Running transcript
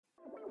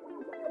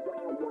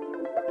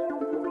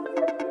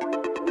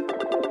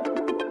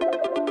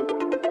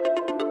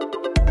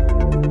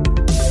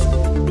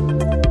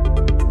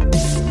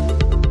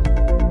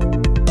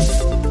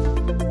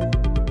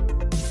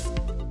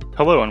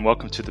Hello and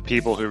welcome to the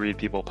People Who Read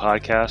People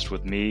podcast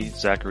with me,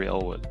 Zachary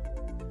Elwood.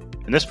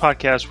 In this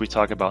podcast, we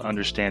talk about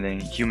understanding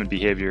human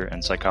behavior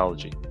and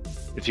psychology.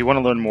 If you want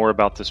to learn more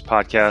about this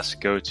podcast,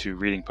 go to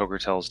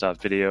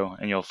readingpokertells.video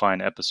and you'll find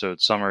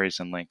episode summaries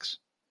and links.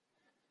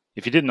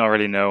 If you didn't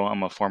already know,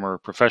 I'm a former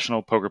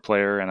professional poker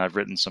player and I've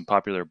written some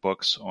popular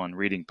books on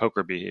reading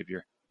poker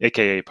behavior,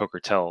 aka Poker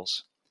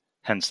Tells,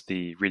 hence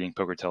the Reading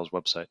Poker Tells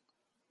website.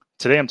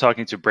 Today I'm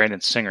talking to Brandon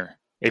Singer,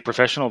 a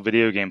professional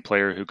video game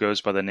player who goes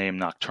by the name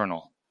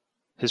Nocturnal.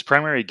 His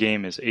primary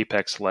game is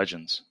Apex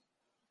Legends.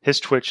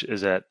 His Twitch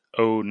is at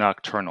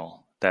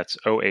Nocturnal, that's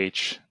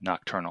OH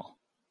Nocturnal.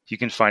 You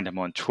can find him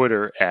on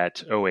Twitter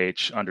at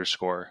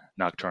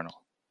OH_Nocturnal.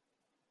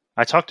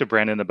 I talked to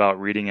Brandon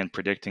about reading and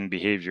predicting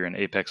behavior in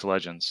Apex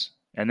Legends,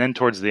 and then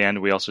towards the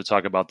end we also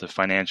talk about the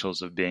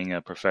financials of being a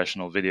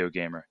professional video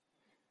gamer.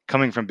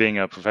 Coming from being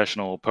a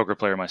professional poker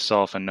player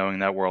myself and knowing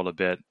that world a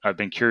bit, I've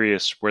been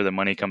curious where the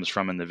money comes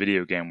from in the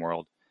video game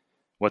world,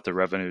 what the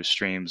revenue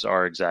streams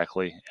are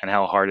exactly, and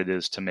how hard it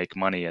is to make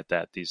money at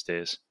that these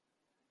days.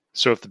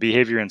 So if the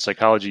behavior and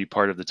psychology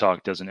part of the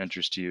talk doesn't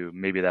interest you,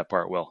 maybe that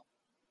part will.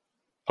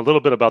 A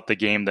little bit about the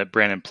game that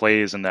Brandon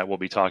plays and that we'll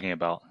be talking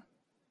about.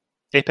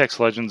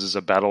 Apex Legends is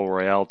a battle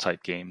royale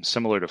type game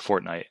similar to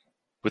Fortnite,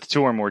 with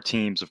 2 or more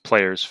teams of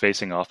players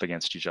facing off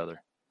against each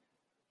other.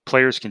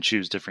 Players can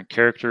choose different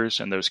characters,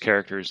 and those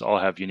characters all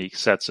have unique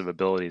sets of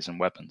abilities and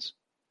weapons.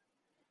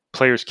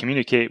 Players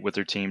communicate with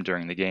their team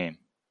during the game.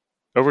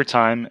 Over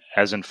time,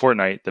 as in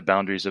Fortnite, the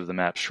boundaries of the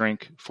map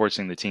shrink,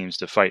 forcing the teams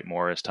to fight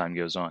more as time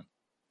goes on.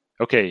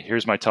 Okay,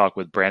 here's my talk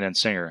with Brandon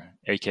Singer,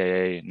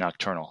 aka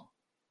Nocturnal.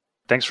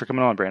 Thanks for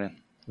coming on,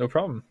 Brandon. No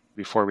problem.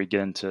 Before we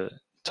get into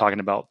talking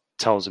about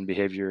tells and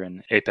behavior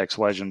in Apex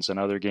Legends and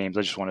other games,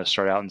 I just want to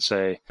start out and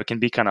say it can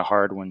be kind of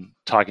hard when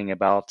talking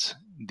about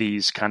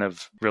these kind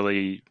of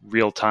really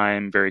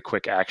real-time, very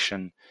quick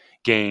action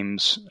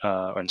games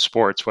and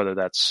sports, whether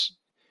that's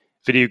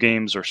video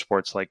games or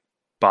sports like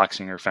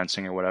boxing or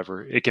fencing or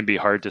whatever. It can be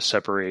hard to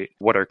separate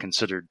what are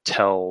considered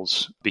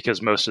tells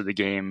because most of the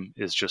game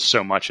is just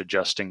so much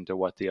adjusting to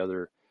what the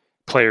other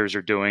players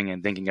are doing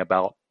and thinking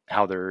about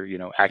how they're,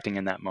 acting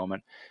in that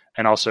moment.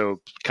 And also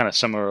kind of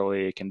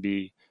similarly, it can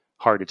be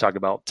hard to talk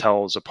about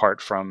tells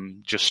apart from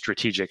just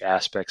strategic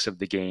aspects of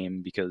the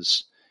game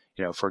because,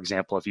 for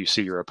example, if you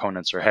see your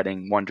opponents are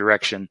heading one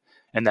direction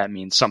and that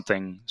means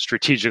something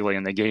strategically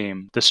in the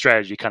game, the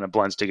strategy kind of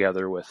blends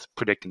together with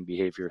predicting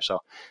behavior.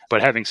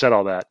 But having said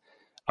all that,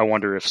 I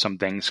wonder if some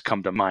things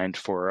come to mind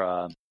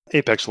for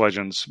Apex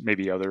Legends,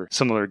 maybe other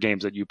similar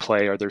games that you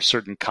play. Are there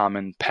certain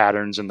common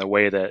patterns in the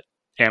way that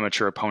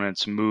amateur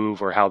opponents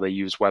move or how they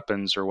use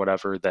weapons or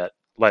whatever that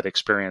let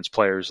experienced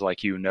players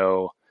like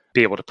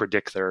be able to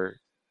predict their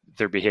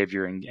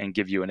behavior and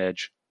give you an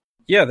edge?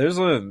 Yeah, there's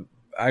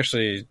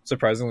actually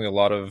surprisingly a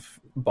lot of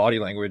body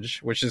language,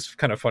 which is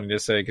kind of funny to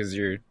say because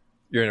you're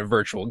in a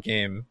virtual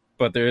game,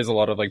 but there is a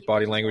lot of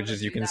body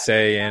languages you can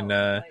say,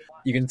 and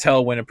you can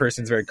tell when a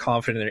person's very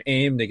confident in their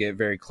aim. They get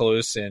very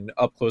close and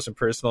up close and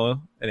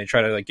personal, and they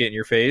try to get in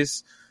your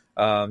face.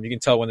 You can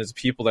tell when there's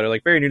people that are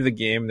very new to the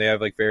game. They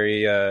have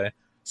very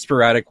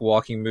sporadic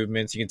walking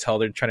movements. You can tell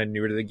they're trying to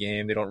newer to the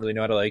game. They don't really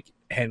know how to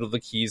handle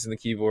the keys and the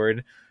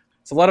keyboard.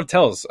 It's a lot of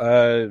tells,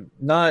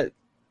 not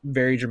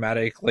very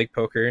dramatic like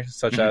poker,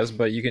 such as,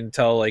 but you can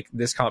tell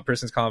this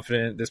person's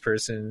confident, this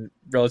person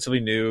relatively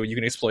new. You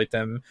can exploit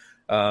them.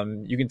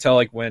 You can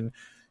tell when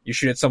you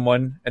shoot at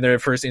someone and their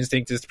first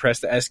instinct is to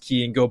press the S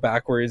key and go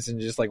backwards and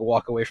just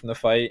walk away from the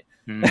fight.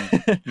 And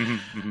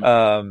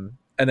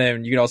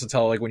then you can also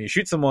tell when you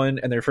shoot someone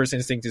and their first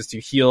instinct is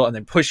to heal and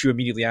then push you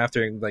immediately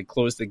after and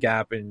close the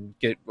gap and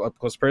get up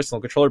close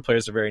personal. Controller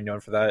players are very known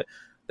for that.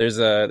 There's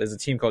a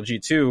team called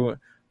G2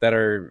 that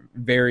are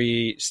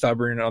very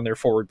stubborn on their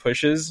forward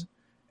pushes,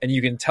 and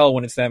you can tell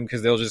when it's them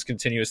because they'll just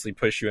continuously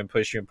push you and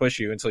push you and push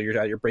you until you're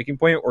at your breaking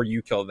point or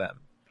you kill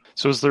them.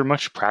 So is there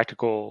much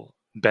practical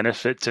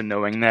benefit to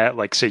knowing that?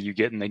 Say you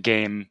get in the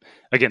game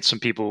against some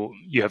people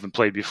you haven't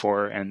played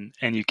before and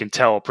you can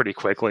tell pretty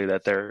quickly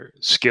that they're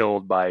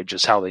skilled by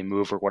just how they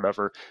move or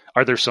whatever.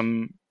 Are there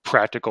some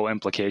practical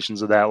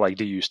implications of that?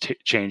 Do you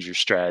change your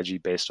strategy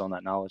based on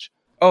that knowledge?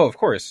 Oh, of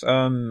course.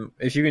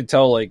 If you can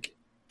tell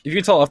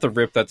off the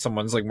rip that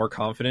someone's more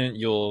confident,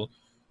 you'll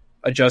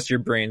adjust your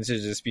brain to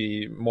just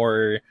be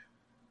more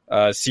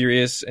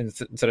serious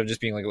instead of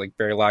just being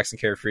very lax and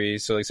carefree.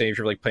 So say if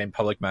you're playing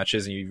public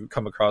matches and you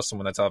come across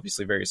someone that's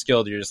obviously very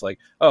skilled, you're just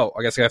oh,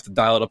 I guess I have to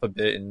dial it up a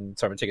bit and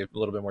start to take it a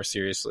little bit more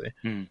seriously.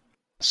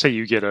 Say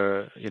you get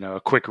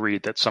a quick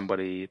read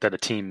that a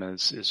team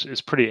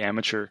is pretty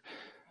amateur.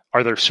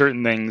 Are there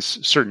certain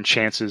things, certain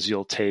chances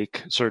you'll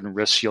take, certain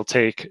risks you'll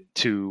take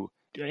to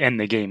end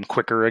the game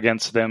quicker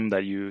against them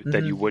that you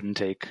wouldn't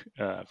take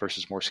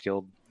versus more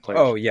skilled players?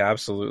 Oh yeah,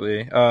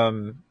 absolutely.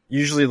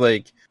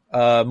 Usually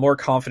more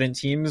confident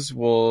teams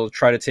will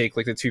try to take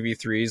the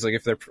 2v3s.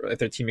 If their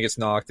teammate gets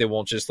knocked, they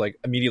won't just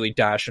immediately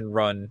dash and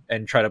run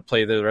and try to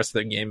play the rest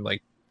of the game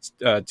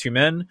 2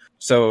 men.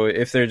 So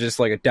if they're just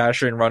a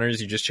dasher and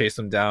runners, you just chase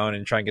them down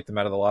and try and get them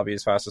out of the lobby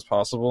as fast as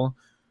possible.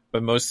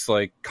 But most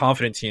like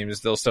confident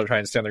teams, they'll still try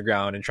and stand their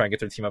ground and try and get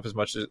their team up as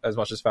much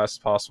as fast as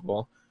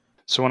possible.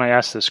 So when I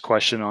asked this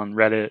question on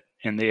Reddit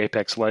in the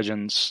Apex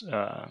Legends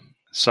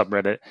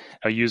subreddit,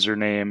 a user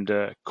named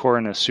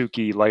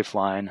Koronasuki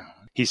Lifeline,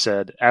 he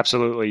said,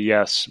 absolutely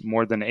yes,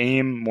 more than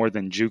aim, more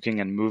than juking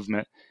and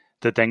movement.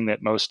 The thing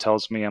that most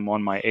tells me I'm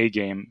on my A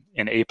game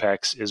in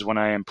Apex is when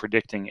I am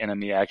predicting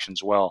enemy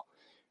actions well.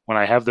 When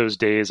I have those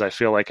days, I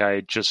feel like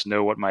I just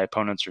know what my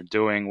opponents are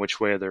doing,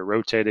 which way they're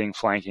rotating,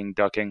 flanking,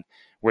 ducking,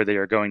 where they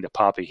are going to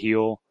pop a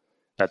heal.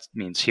 That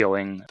means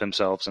healing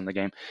themselves in the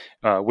game.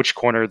 Which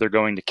corner they're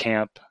going to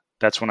camp.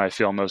 That's when I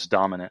feel most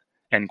dominant,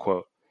 end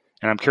quote.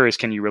 And I'm curious,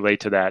 can you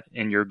relate to that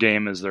in your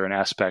game? Is there an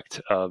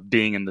aspect of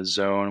being in the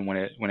zone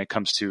when it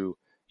comes to,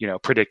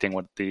 predicting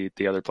what the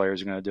other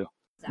players are going to do?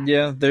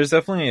 Yeah, there's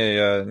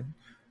definitely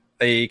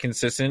a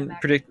consistent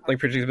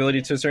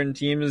predictability to certain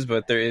teams,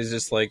 but there is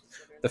just like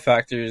the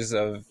factors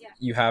of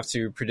you have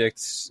to predict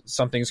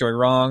something's going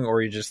wrong,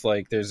 or you just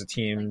like there's a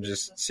team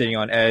just sitting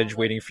on edge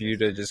waiting for you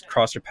to just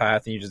cross your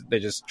path, and they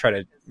just try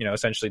to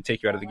essentially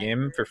take you out of the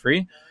game for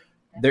free.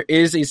 There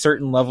is a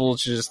certain level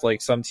to just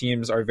like some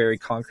teams are very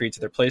concrete to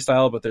their play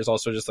style, but there's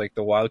also just like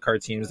the wild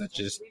card teams that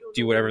just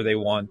do whatever they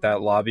want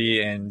that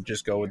lobby and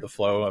just go with the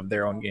flow of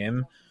their own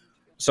game.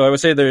 So I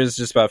would say there's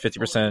just about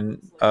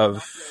 50%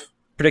 of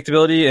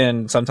predictability,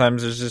 and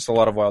sometimes there's just a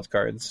lot of wild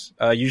cards.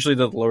 Usually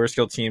the lower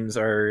skill teams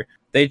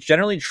they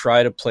generally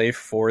try to play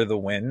for the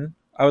win,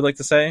 I would like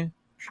to say.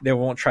 They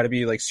won't try to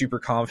be like super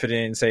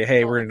confident and say,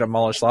 hey, we're going to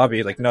demolish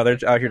lobby. Like, no, they're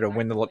out here to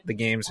win the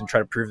games and try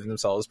to prove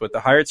themselves. But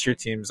the higher tier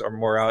teams are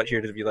more out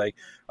here to be like,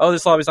 oh,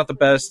 this lobby's not the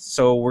best,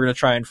 so we're going to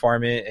try and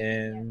farm it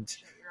and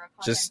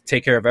just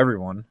take care of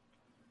everyone.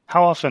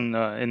 How often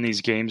in these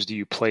games do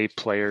you play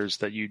players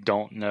that you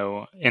don't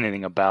know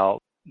anything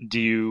about?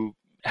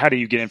 How do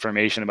you get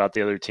information about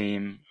the other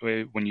team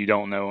when you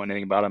don't know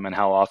anything about them, and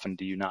how often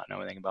do you not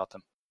know anything about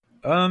them?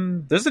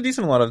 There's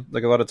a lot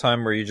of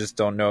time where you just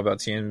don't know about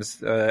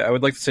teams. I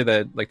would like to say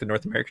that like the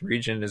North American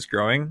region is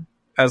growing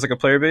as like a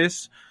player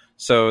base.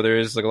 So there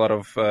is like a lot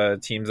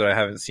of teams that I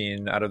haven't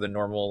seen out of the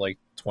normal like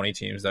 20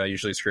 teams that I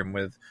usually scrim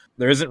with.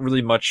 There isn't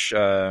really much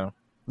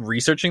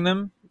researching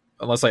them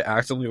unless I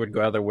actively would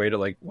go out of their way to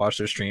like watch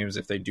their streams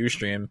if they do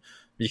stream,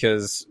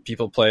 because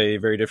people play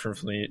very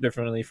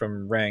differently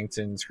from ranked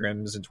and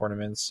scrims and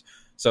tournaments.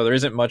 So there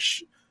isn't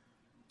much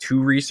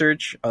to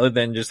research other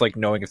than just like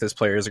knowing if this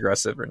player is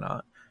aggressive or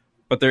not.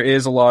 But there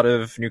is a lot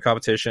of new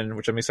competition,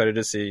 which I'm excited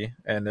to see,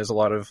 and there's a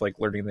lot of like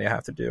learning they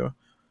have to do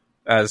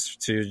as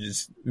to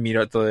just meet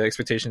up the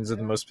expectations of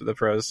most of the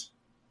pros.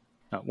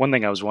 One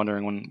thing I was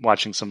wondering when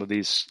watching some of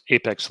these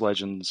Apex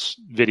Legends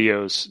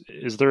videos,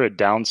 is there a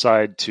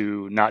downside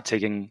to not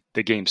taking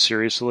the game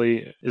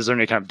seriously? Is there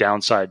any kind of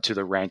downside to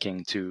the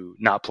ranking to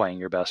not playing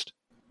your best?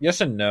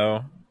 Yes and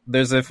no.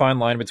 There's a fine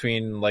line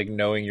between like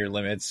knowing your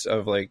limits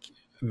of like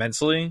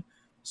mentally.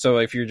 So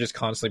if you're just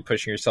constantly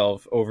pushing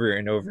yourself over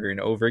and over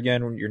and over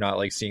again, when you're not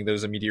like seeing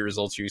those immediate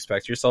results you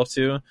expect yourself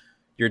to,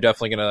 you're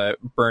definitely going to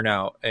burn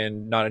out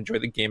and not enjoy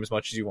the game as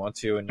much as you want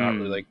to, and not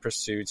really like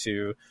pursue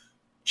to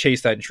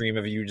chase that dream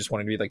of you just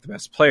wanting to be like the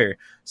best player.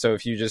 So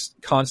if you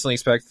just constantly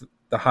expect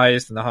the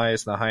highest and the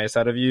highest and the highest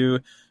out of you,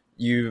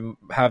 you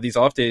have these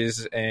off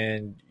days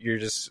and you're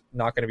just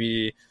not going to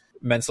be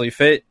mentally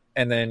fit.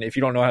 And then if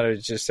you don't know how to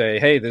just say,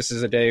 hey, this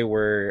is a day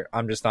where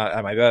I'm just not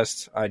at my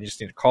best, I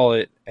just need to call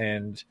it,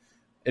 and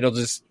it'll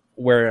just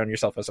wear on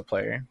yourself as a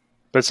player.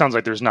 But it sounds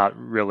like there's not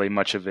really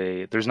much of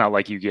there's not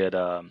like you get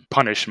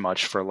punished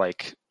much for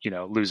like,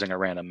 losing a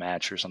random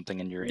match or something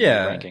in your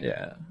ranking.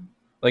 Yeah.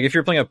 Like if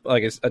you're playing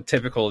a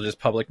typical just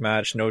public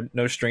match,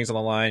 no strings on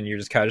the line, you're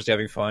just casually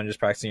having fun, just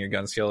practicing your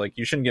gun skill. Like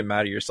you shouldn't get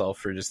mad at yourself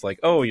for just like,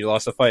 oh, you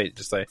lost a fight.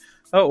 Just like,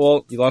 oh,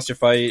 well, you lost your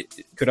fight.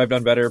 Could I have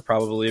done better?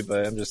 Probably,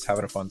 but I'm just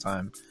having a fun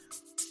time.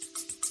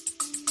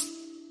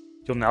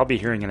 You'll now be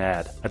hearing an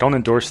ad. I don't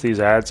endorse these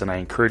ads, and I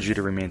encourage you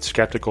to remain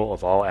skeptical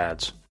of all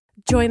ads.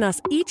 Join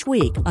us each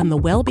week on the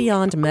Well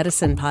Beyond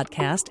Medicine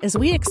podcast as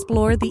we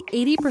explore the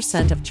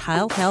 80% of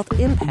child health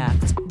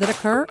impacts that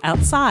occur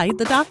outside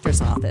the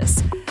doctor's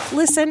office.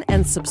 Listen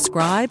and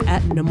subscribe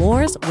at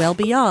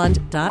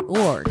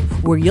nemourswellbeyond.org,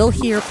 where you'll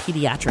hear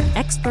pediatric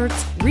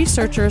experts,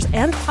 researchers,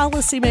 and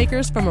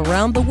policymakers from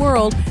around the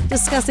world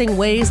discussing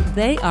ways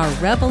they are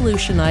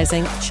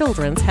revolutionizing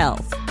children's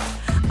health.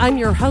 I'm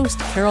your host,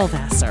 Carol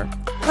Vassar.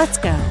 Let's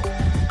go.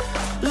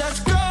 Let's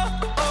go.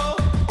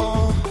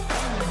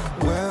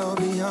 Well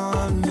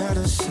beyond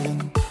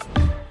medicine.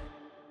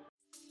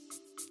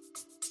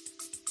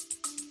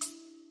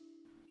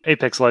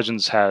 Apex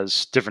Legends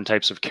has different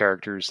types of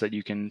characters that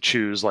you can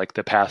choose, like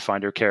the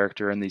Pathfinder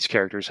character, and these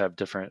characters have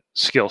different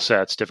skill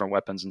sets, different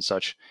weapons and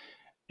such.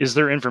 Is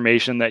there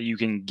information that you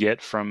can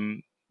get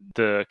from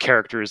the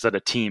characters that a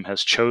team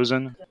has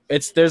chosen?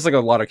 There's like a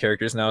lot of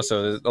characters now,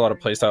 so a lot of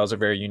playstyles are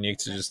very unique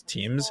to just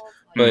teams.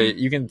 But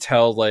you can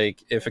tell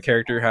like if a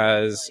character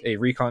has a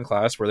recon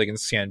class where they can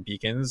scan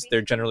beacons,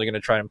 they're generally going to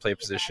try and play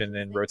position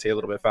and rotate a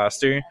little bit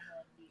faster.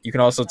 You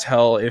can also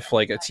tell if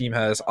like a team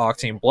has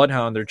Octane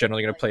Bloodhound, they're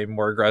generally going to play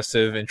more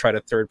aggressive and try to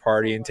third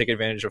party and take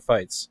advantage of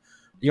fights.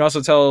 You can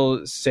also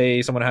tell,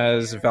 say someone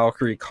has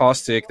Valkyrie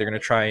Caustic, they're going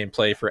to try and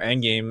play for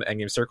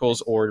endgame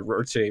circles, or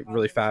rotate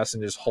really fast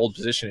and just hold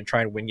position and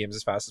try and win games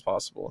as fast as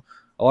possible.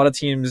 A lot of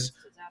teams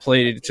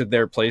play to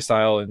their play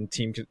style and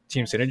team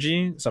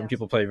synergy. Some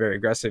people play very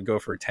aggressive, go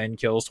for 10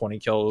 kills, 20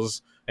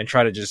 kills, and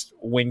try to just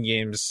win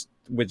games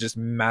with just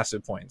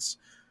massive points.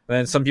 And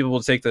then some people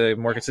will take the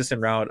more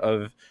consistent route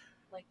of,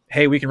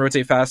 hey, we can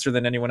rotate faster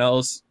than anyone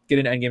else, get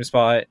an endgame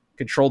spot,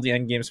 control the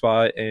endgame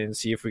spot, and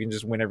see if we can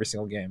just win every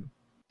single game.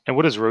 And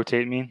what does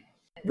rotate mean?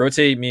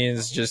 Rotate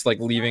means just like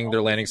leaving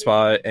their landing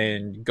spot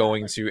and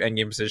going to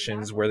endgame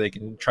positions where they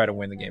can try to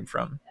win the game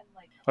from.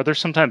 Are there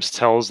sometimes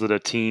tells that a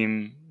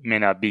team may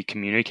not be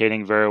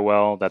communicating very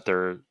well, that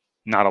they're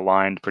not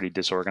aligned, pretty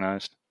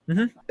disorganized?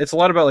 Mm-hmm. It's a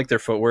lot about like their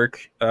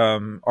footwork.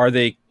 Are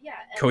they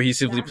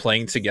cohesively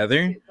playing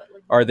together?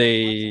 Are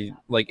they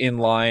like in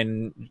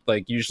line?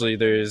 Like usually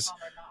there's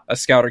a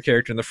scouter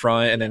character in the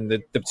front, and then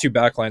the two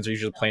back lines are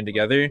usually playing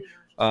together.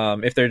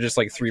 If they're just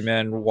like three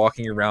men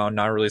walking around,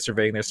 not really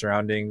surveying their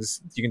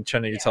surroundings, you can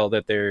tend to tell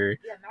that they're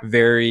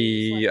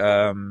very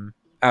out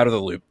of the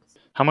loop.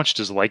 How much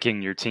does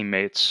liking your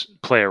teammates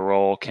play a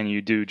role? Can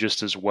you do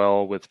just as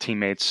well with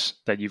teammates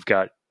that you've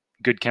got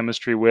good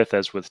chemistry with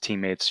as with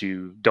teammates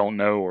you don't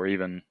know or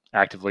even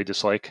actively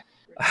dislike?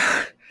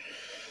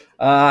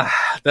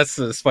 That's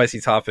a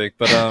spicy topic,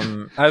 but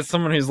as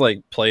someone who's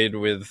like played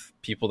with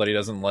people that he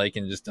doesn't like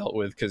and just dealt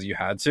with because you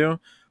had to,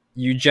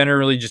 you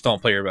generally just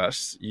don't play your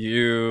best.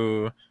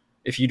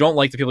 If you don't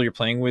like the people you're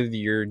playing with,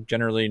 you're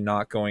generally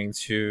not going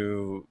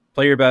to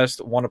play your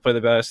best, want to play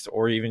the best,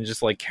 or even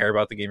just like care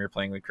about the game you're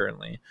playing with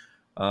currently.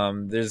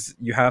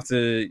 You have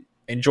to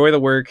enjoy the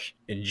work,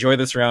 enjoy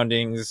the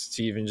surroundings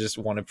to even just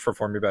want to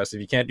perform your best.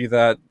 If you can't do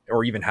that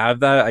or even have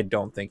that, I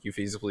don't think you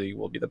feasibly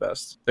will be the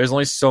best. There's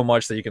only so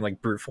much that you can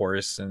like brute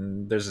force,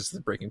 and there's just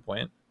the breaking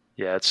point.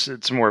 Yeah,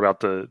 it's more about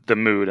the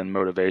mood and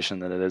motivation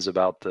than it is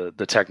about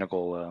the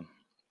technical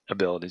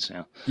abilities.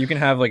 Yeah, you can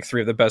have like three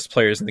of the best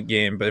players in the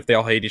game, but if they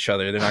all hate each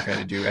other, they're not going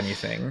to do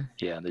anything.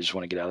 Yeah, they just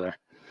want to get out of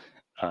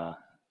there.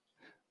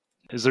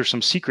 Is there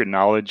some secret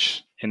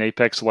knowledge in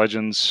Apex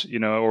Legends,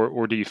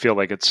 or do you feel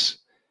like it's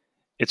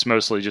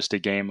mostly just a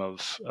game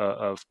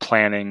of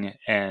planning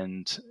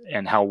and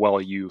how well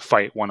you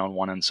fight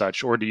one-on-one and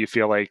such? Or do you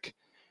feel like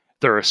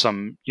there are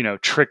some,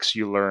 tricks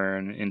you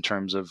learn in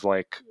terms of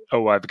like,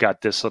 oh, I've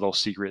got this little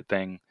secret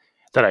thing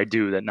that I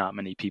do that not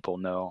many people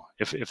know,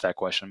 if that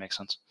question makes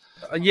sense?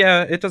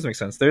 Yeah, it does make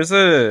sense. There's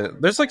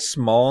like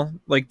small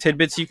like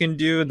tidbits you can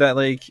do that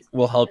like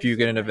will help you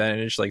get an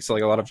advantage. Like, so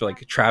like a lot of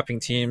like trapping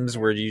teams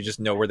where you just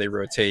know where they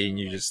rotate and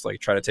you just like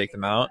try to take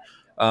them out.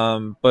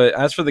 But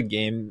as for the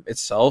game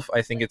itself,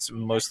 I think it's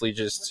mostly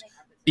just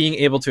being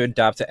able to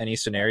adapt to any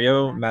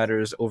scenario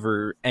matters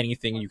over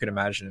anything you can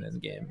imagine in the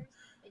game.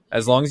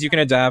 As long as you can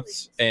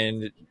adapt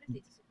and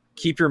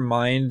keep your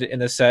mind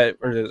in a set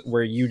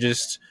where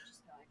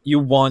you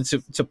want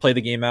to play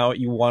the game out,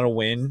 you want to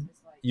win,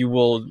 you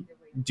will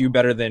do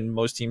better than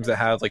most teams that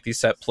have like these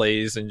set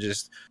plays and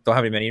just don't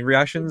have many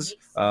reactions.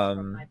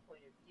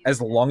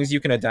 As long as you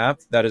can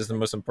adapt, that is the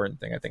most important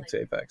thing, I think, to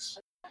Apex.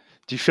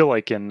 Do you feel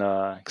like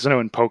because I know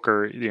in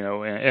poker, and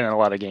in a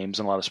lot of games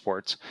and a lot of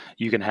sports,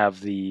 you can have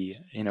the,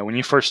 when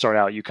you first start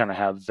out, you kind of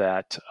have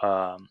that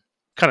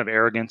kind of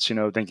arrogance,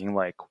 thinking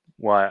like,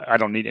 well, I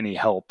don't need any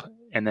help.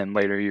 And then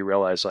later you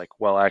realize like,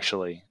 well,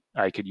 actually,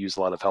 I could use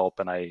a lot of help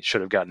and I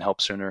should have gotten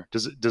help sooner.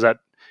 Does that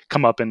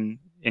come up in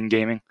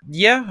gaming?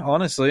 Yeah,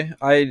 honestly,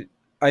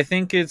 I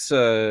think it's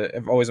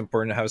always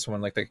important to have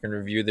someone like that can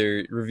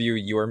review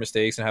your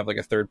mistakes and have like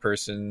a third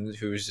person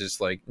who's just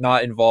like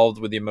not involved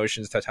with the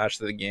emotions attached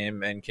to the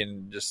game and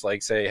can just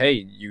like say, hey,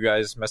 you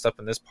guys messed up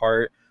in this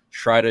part,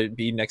 try to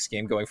be next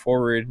game going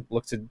forward,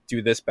 look to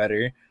do this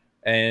better,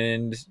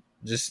 and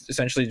just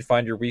essentially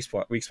find your weak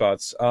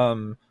spots.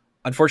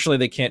 Unfortunately,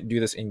 they can't do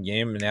this in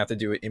game and they have to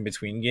do it in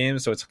between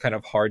games, so it's kind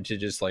of hard to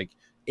just like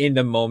in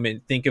the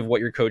moment think of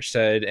what your coach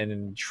said and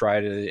then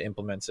try to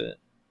implement it.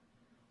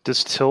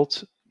 Does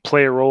tilt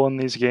play a role in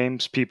these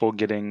games? People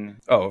getting...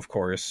 Oh, of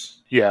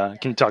course. Yeah.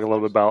 Can you talk a little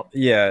bit about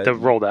the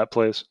role that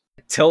plays?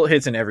 Tilt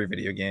hits in every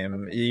video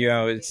game.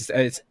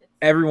 It's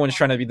everyone's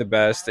trying to be the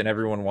best and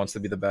everyone wants to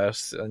be the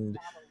best. And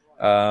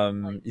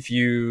if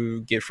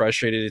you get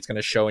frustrated, it's going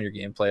to show in your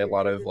gameplay. A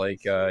lot of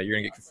like you're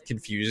going to get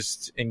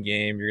confused in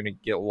game. You're going to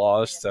get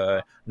lost,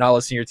 not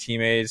listening to your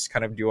teammates,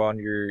 kind of do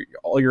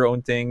all your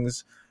own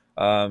things.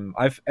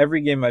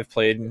 Every game I've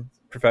played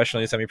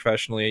professionally,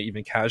 semi-professionally,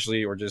 even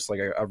casually, or just like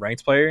a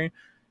ranked player,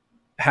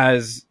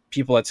 has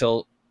people at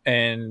tilt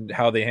and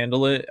how they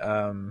handle it.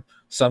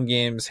 Some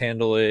games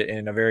handle it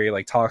in a very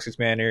like toxic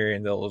manner,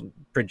 and they'll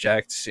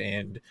project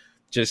and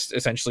just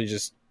essentially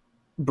just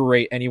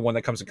berate anyone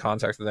that comes in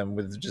contact with them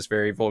with just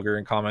very vulgar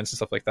and comments and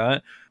stuff like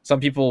that. Some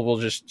people will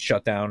just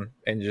shut down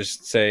and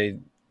just say,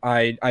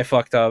 I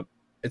fucked up,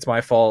 it's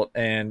my fault,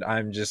 and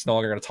I'm just no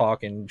longer going to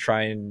talk and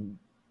try and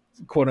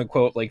quote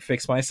unquote like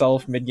fix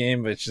myself mid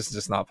game, but it's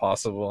just not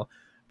possible.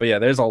 But yeah,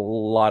 there's a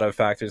lot of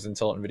factors in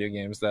tilt in video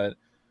games that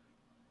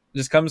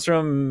just comes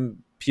from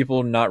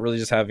people not really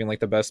just having like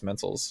the best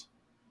mentals.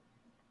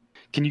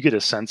 Can you get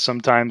a sense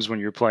sometimes when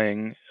you're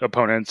playing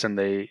opponents and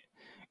they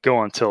go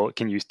on tilt?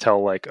 Can you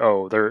tell like,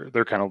 oh,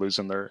 they're kind of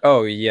losing their?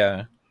 Oh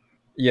yeah,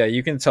 yeah.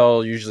 You can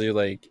tell usually,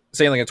 like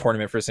say like a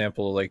tournament, for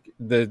example, like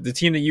the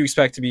team that you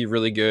expect to be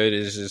really good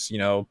is just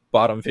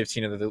bottom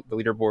 15 of the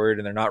leaderboard,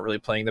 and they're not really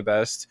playing the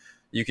best.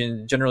 You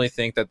can generally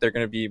think that they're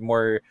going to be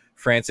more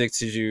frantic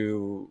to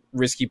do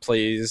risky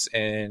plays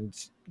and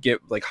get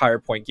like higher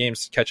point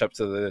games to catch up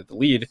to the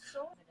lead.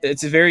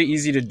 It's very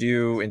easy to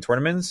do in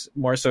tournaments,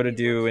 more so to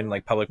do in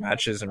like public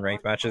matches and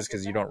ranked matches,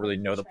 because you don't really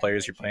know the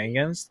players you're playing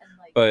against.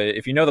 But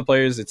if you know the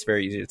players, it's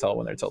very easy to tell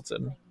when they're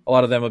tilted. A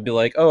lot of them would be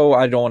like, oh,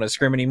 I don't want to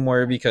scrim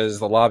anymore because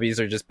the lobbies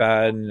are just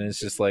bad, and it's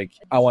just like,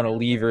 I want to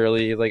leave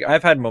early. Like,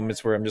 I've had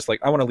moments where I'm just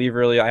like, I want to leave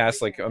early. I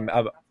asked like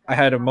I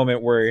had a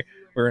moment where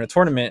we were in a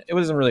tournament. It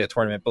wasn't really a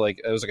tournament, but like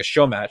it was like a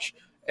show match,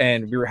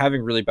 and we were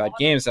having really bad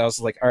games. And I was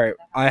like, all right,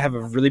 I have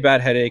a really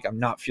bad headache. I'm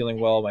not feeling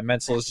well. My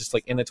mental is just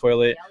like in the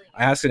toilet.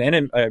 I asked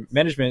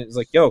management, is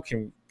like, yo,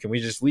 can we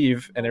just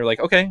leave? And they're like,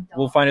 okay,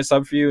 we'll find a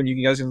sub for you and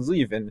you guys can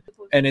leave. And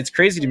it's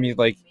crazy to me,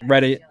 like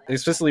Reddit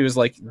especially was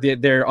like,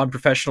 they're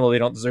unprofessional, they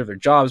don't deserve their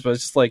jobs. But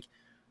it's just like,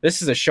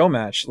 this is a show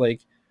match.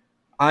 Like,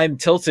 I'm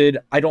tilted,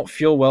 I don't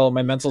feel well,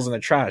 my mental's in the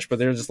trash. But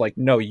they're just like,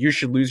 no, you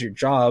should lose your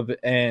job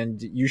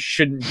and you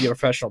shouldn't be a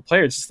professional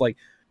player. It's just like,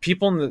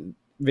 people in the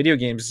video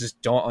games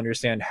just don't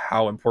understand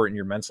how important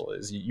your mental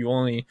is. You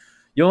only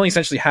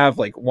essentially have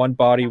like one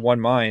body, one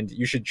mind.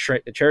 You should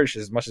cherish it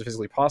as much as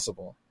physically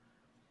possible.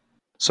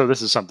 So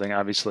this is something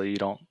obviously you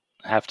don't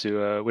have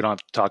to we don't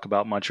have to talk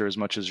about much, or as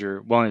much as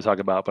you're willing to talk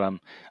about, but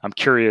I'm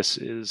curious,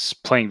 is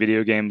playing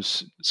video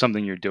games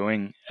something you're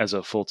doing as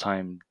a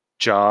full-time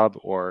job,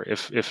 or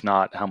if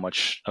not, how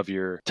much of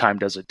your time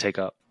does it take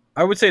up?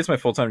 I would say it's my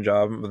full-time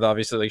job, with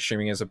obviously like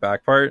streaming as a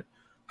back part.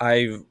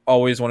 I've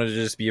always wanted to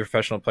just be a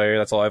professional player.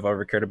 That's all I've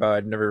ever cared about.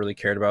 I've never really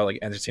cared about like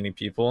entertaining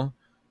people.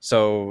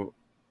 So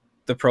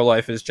the pro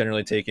life has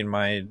generally taken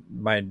my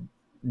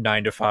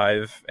 9 to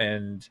 5,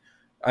 and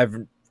I've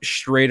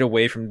strayed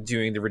away from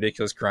doing the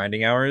ridiculous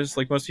grinding hours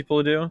like most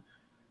people do.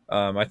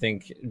 I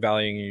think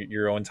valuing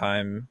your own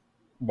time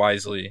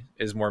wisely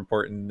is more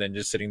important than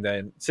just sitting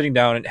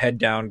down and head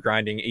down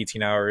grinding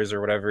 18 hours or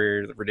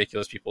whatever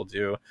ridiculous people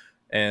do,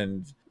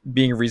 and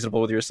being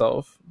reasonable with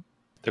yourself.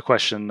 The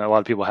question a lot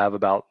of people have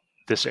about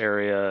this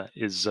area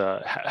is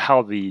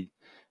how the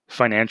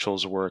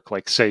financials work.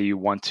 Like, say you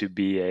want to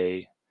be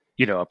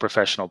a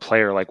professional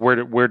player, like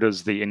where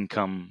does the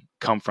income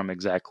come from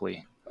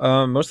exactly?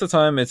 Most of the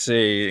time it's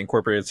a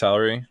incorporated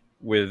salary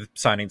with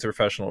signing to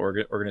professional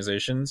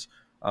organizations.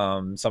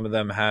 Some of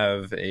them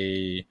have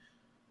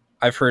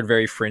I've heard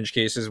very fringe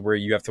cases where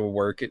you have to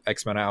work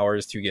X amount of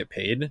hours to get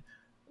paid.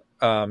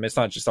 It's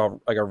not just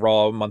like a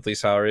raw monthly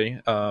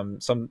salary.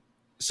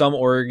 Some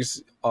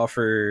orgs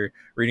offer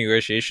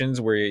renegotiations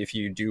where if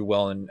you do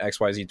well in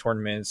XYZ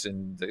tournaments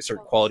and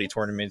certain quality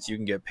tournaments, you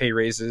can get pay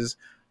raises.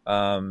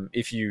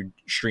 If you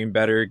stream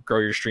better, grow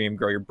your stream,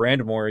 grow your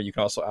brand more, you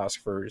can also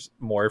ask for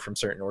more from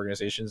certain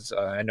organizations.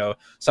 I know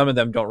some of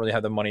them don't really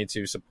have the money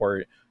to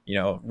support,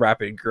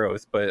 rapid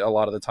growth, but a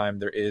lot of the time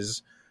there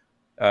is,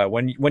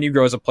 when you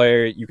grow as a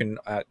player, you can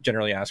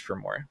generally ask for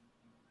more.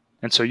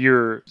 And so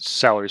your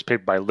salary is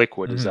paid by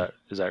Liquid.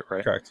 Mm-hmm. Is that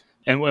right? Correct.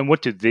 And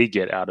what did they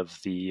get out of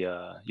the,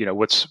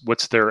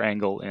 what's their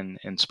angle in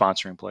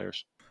sponsoring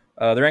players?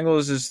 Their angle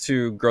is just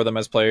to grow them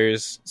as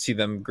players, see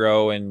them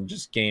grow, and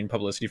just gain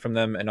publicity from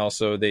them. And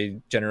also,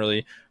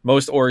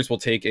 most orgs will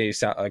take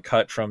a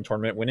cut from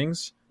tournament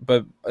winnings,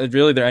 but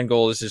really their end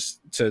goal is just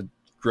to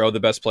grow the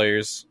best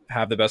players,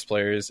 have the best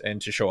players,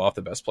 and to show off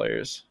the best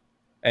players.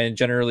 And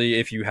generally,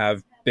 if you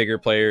have bigger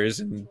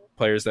players and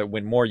players that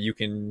win more, you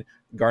can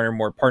garner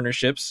more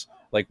partnerships.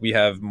 Like we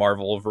have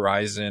Marvel,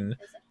 Verizon,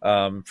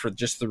 for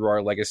just through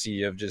our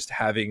legacy of just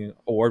having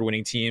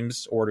award-winning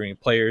teams, award-winning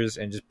players,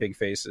 and just big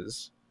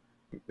faces.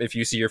 If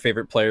you see your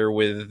favorite player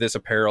with this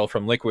apparel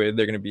from Liquid,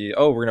 they're going to be,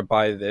 oh, we're going to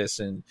buy this.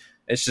 And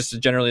it's just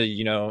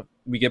generally,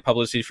 we get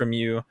publicity from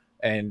you,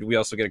 and we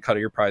also get a cut of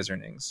your prize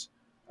earnings.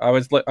 I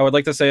would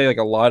like to say, like,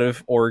 a lot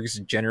of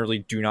orgs generally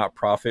do not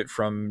profit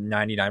from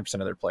 99%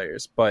 of their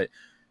players. But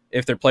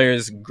if their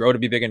players grow to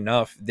be big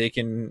enough, they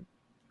can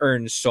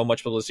earn so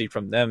much publicity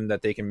from them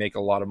that they can make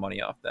a lot of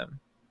money off them.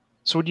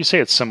 So would you say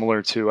it's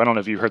similar to, I don't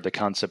know if you heard the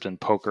concept in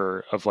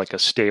poker of like a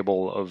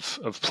stable of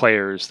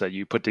players that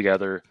you put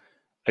together,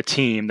 a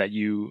team that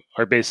you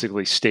are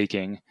basically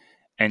staking,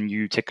 and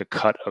you take a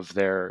cut of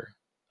their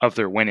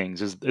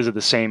winnings. Is it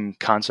the same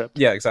concept?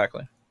 Yeah,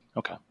 exactly.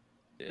 Okay.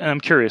 And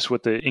I'm curious,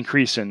 with the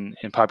increase in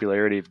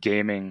popularity of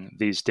gaming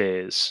these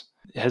days,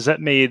 has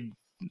that made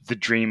the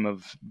dream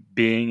of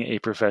being a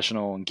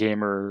professional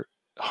gamer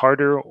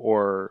harder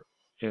or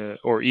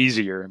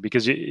easier?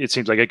 Because it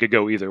seems like it could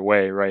go either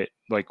way, right?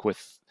 Like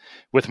with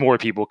more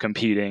people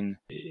competing,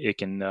 it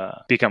can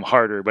become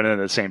harder, but at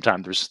the same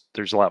time,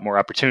 there's a lot more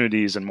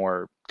opportunities and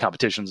more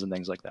competitions and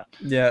things like that.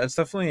 Yeah, it's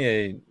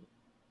definitely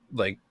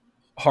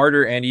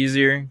harder and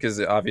easier, because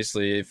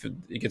obviously if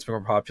it gets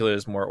more popular,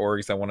 there's more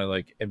orgs that want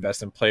to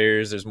invest in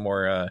players. There's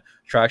more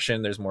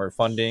traction. There's more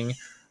funding.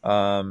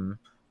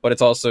 But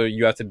it's also,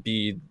 you have to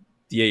be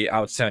the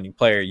outstanding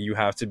player. You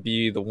have to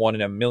be the 1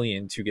 in a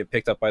million to get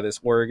picked up by this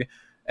org.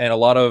 And a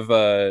lot of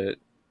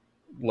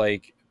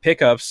like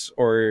pickups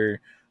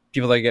or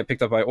people that get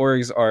picked up by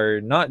orgs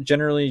are not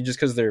generally just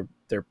because they're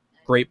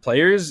great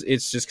players.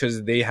 It's just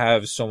because they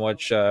have so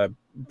much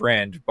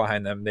brand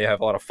behind them. They have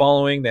a lot of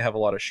following. They have a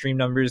lot of stream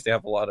numbers. They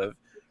have a lot of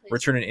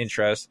return in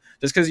interest.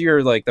 Just because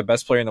you're like the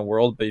best player in the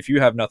world, but if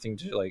you have nothing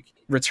to like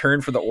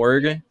return for the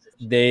org,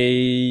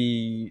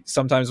 they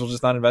sometimes will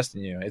just not invest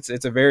in you.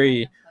 It's a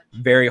very,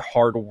 very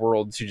hard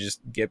world to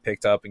just get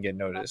picked up and get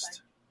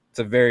noticed. It's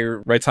a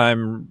very right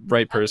time,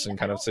 right person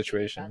kind of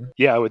situation.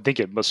 Yeah, I would think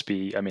it must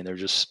be. I mean, there's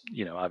just,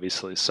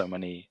 obviously so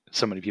many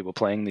people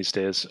playing these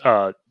days.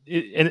 Can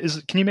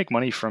you make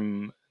money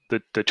from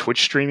the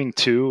Twitch streaming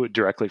too,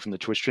 directly from the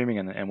Twitch streaming?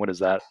 And what does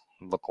that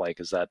look like?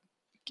 Is that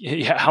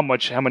how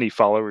many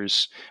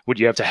followers would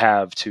you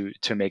have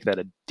to make that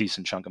a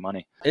decent chunk of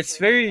money? It's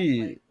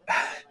very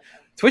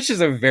Twitch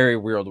is a very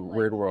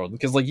weird world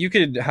because like you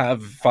could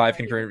have 5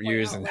 concurrent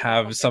viewers and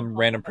have some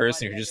random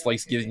person who just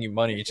likes giving you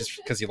money just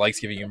because he likes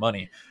giving you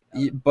money.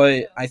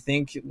 But I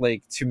think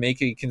like to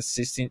make a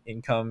consistent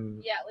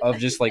income of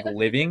just like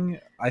living,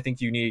 I think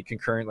you need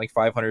concurrent like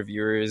 500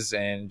 viewers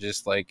and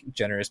just like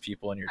generous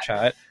people in your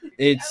chat.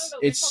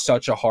 It's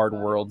such a hard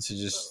world to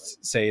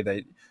just say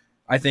that.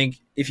 I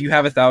think if you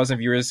have 1,000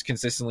 viewers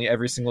consistently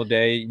every single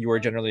day, you are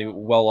generally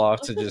well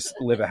off to just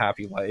live a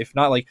happy life.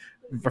 Not like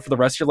for the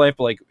rest of your life,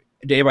 but like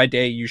day by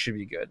day, you should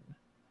be good.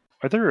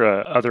 Are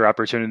there other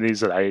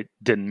opportunities that I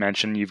didn't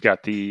mention? You've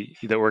got the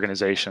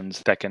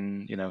organizations that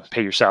can,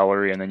 pay your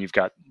salary, and then you've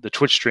got the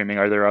Twitch streaming.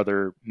 Are there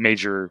other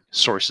major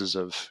sources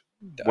of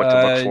what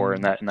to look for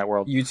in that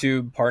world?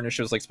 YouTube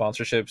partnerships, like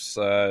sponsorships,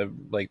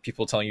 like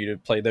people telling you to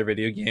play their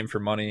video game for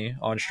money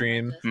on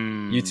stream.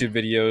 YouTube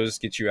videos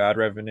get you ad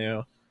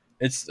revenue.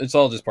 It's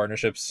all just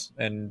partnerships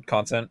and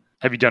content.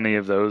 Have you done any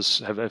of those?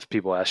 Have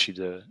people asked you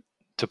to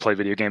play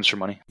video games for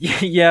money?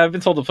 Yeah, I've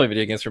been told to play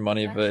video games for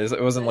money, but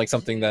it wasn't like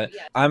something that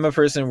I'm a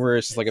person where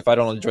it's just like if I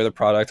don't enjoy the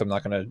product, I'm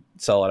not going to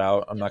sell it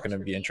out. I'm not going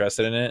to be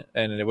interested in it.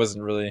 And it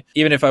wasn't really,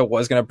 even if I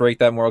was going to break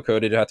that moral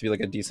code, it'd have to be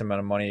like a decent amount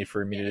of money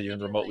for me to even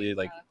remotely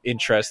like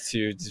interest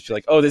to just be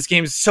like, oh, this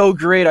game's so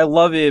great, I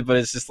love it. But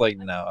it's just like,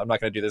 no, I'm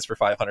not going to do this for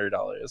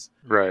 $500.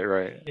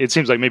 Right. It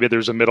seems like maybe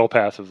there's a middle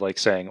path of like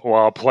saying, well,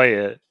 I'll play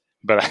it,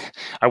 but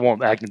I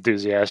won't act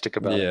enthusiastic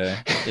about it.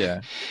 Yeah.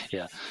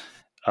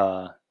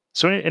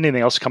 So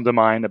anything else come to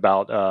mind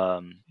about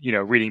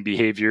reading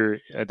behavior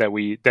that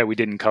we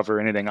didn't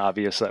cover? Anything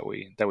obvious that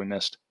we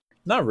missed?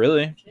 Not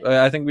really.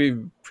 I think we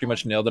pretty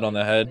much nailed it on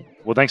the head.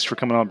 Well, thanks for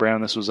coming on,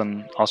 Brandon. This was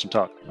an awesome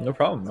talk. No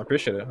problem. I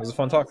appreciate it. It was a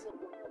fun talk.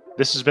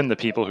 This has been the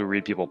People Who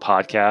Read People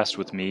podcast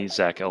with me,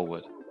 Zach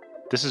Elwood.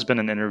 This has been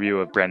an interview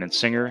of Brandon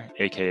Singer,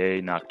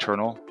 aka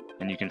Nocturnal,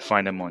 and you can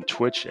find him on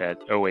Twitch at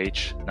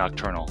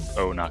Nocturnal.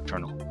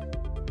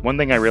 One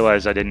thing I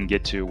realized I didn't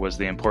get to was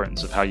the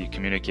importance of how you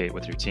communicate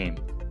with your team.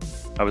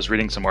 I was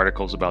reading some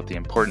articles about the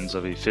importance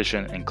of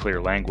efficient and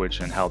clear language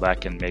and how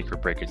that can make or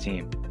break a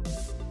team.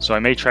 So I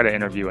may try to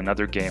interview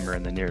another gamer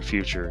in the near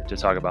future to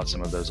talk about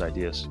some of those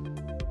ideas.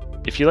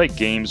 If you like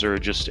games or are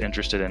just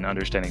interested in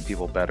understanding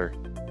people better,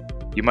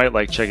 you might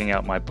like checking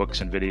out my books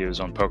and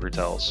videos on poker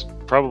tells.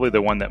 Probably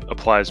the one that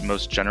applies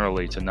most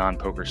generally to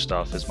non-poker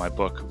stuff is my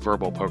book,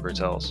 Verbal Poker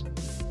Tells,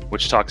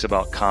 which talks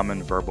about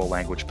common verbal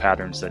language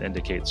patterns that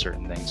indicate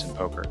certain things in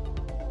poker.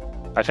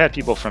 I've had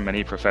people from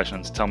many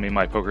professions tell me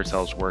my Poker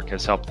Tells work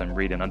has helped them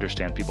read and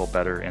understand people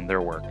better in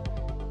their work,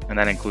 and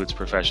that includes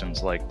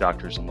professions like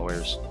doctors and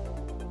lawyers.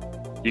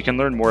 You can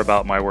learn more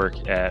about my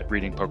work at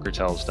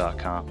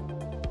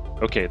readingpokertells.com.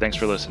 Okay, thanks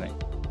for listening.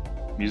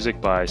 Music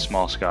by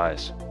Small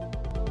Skies.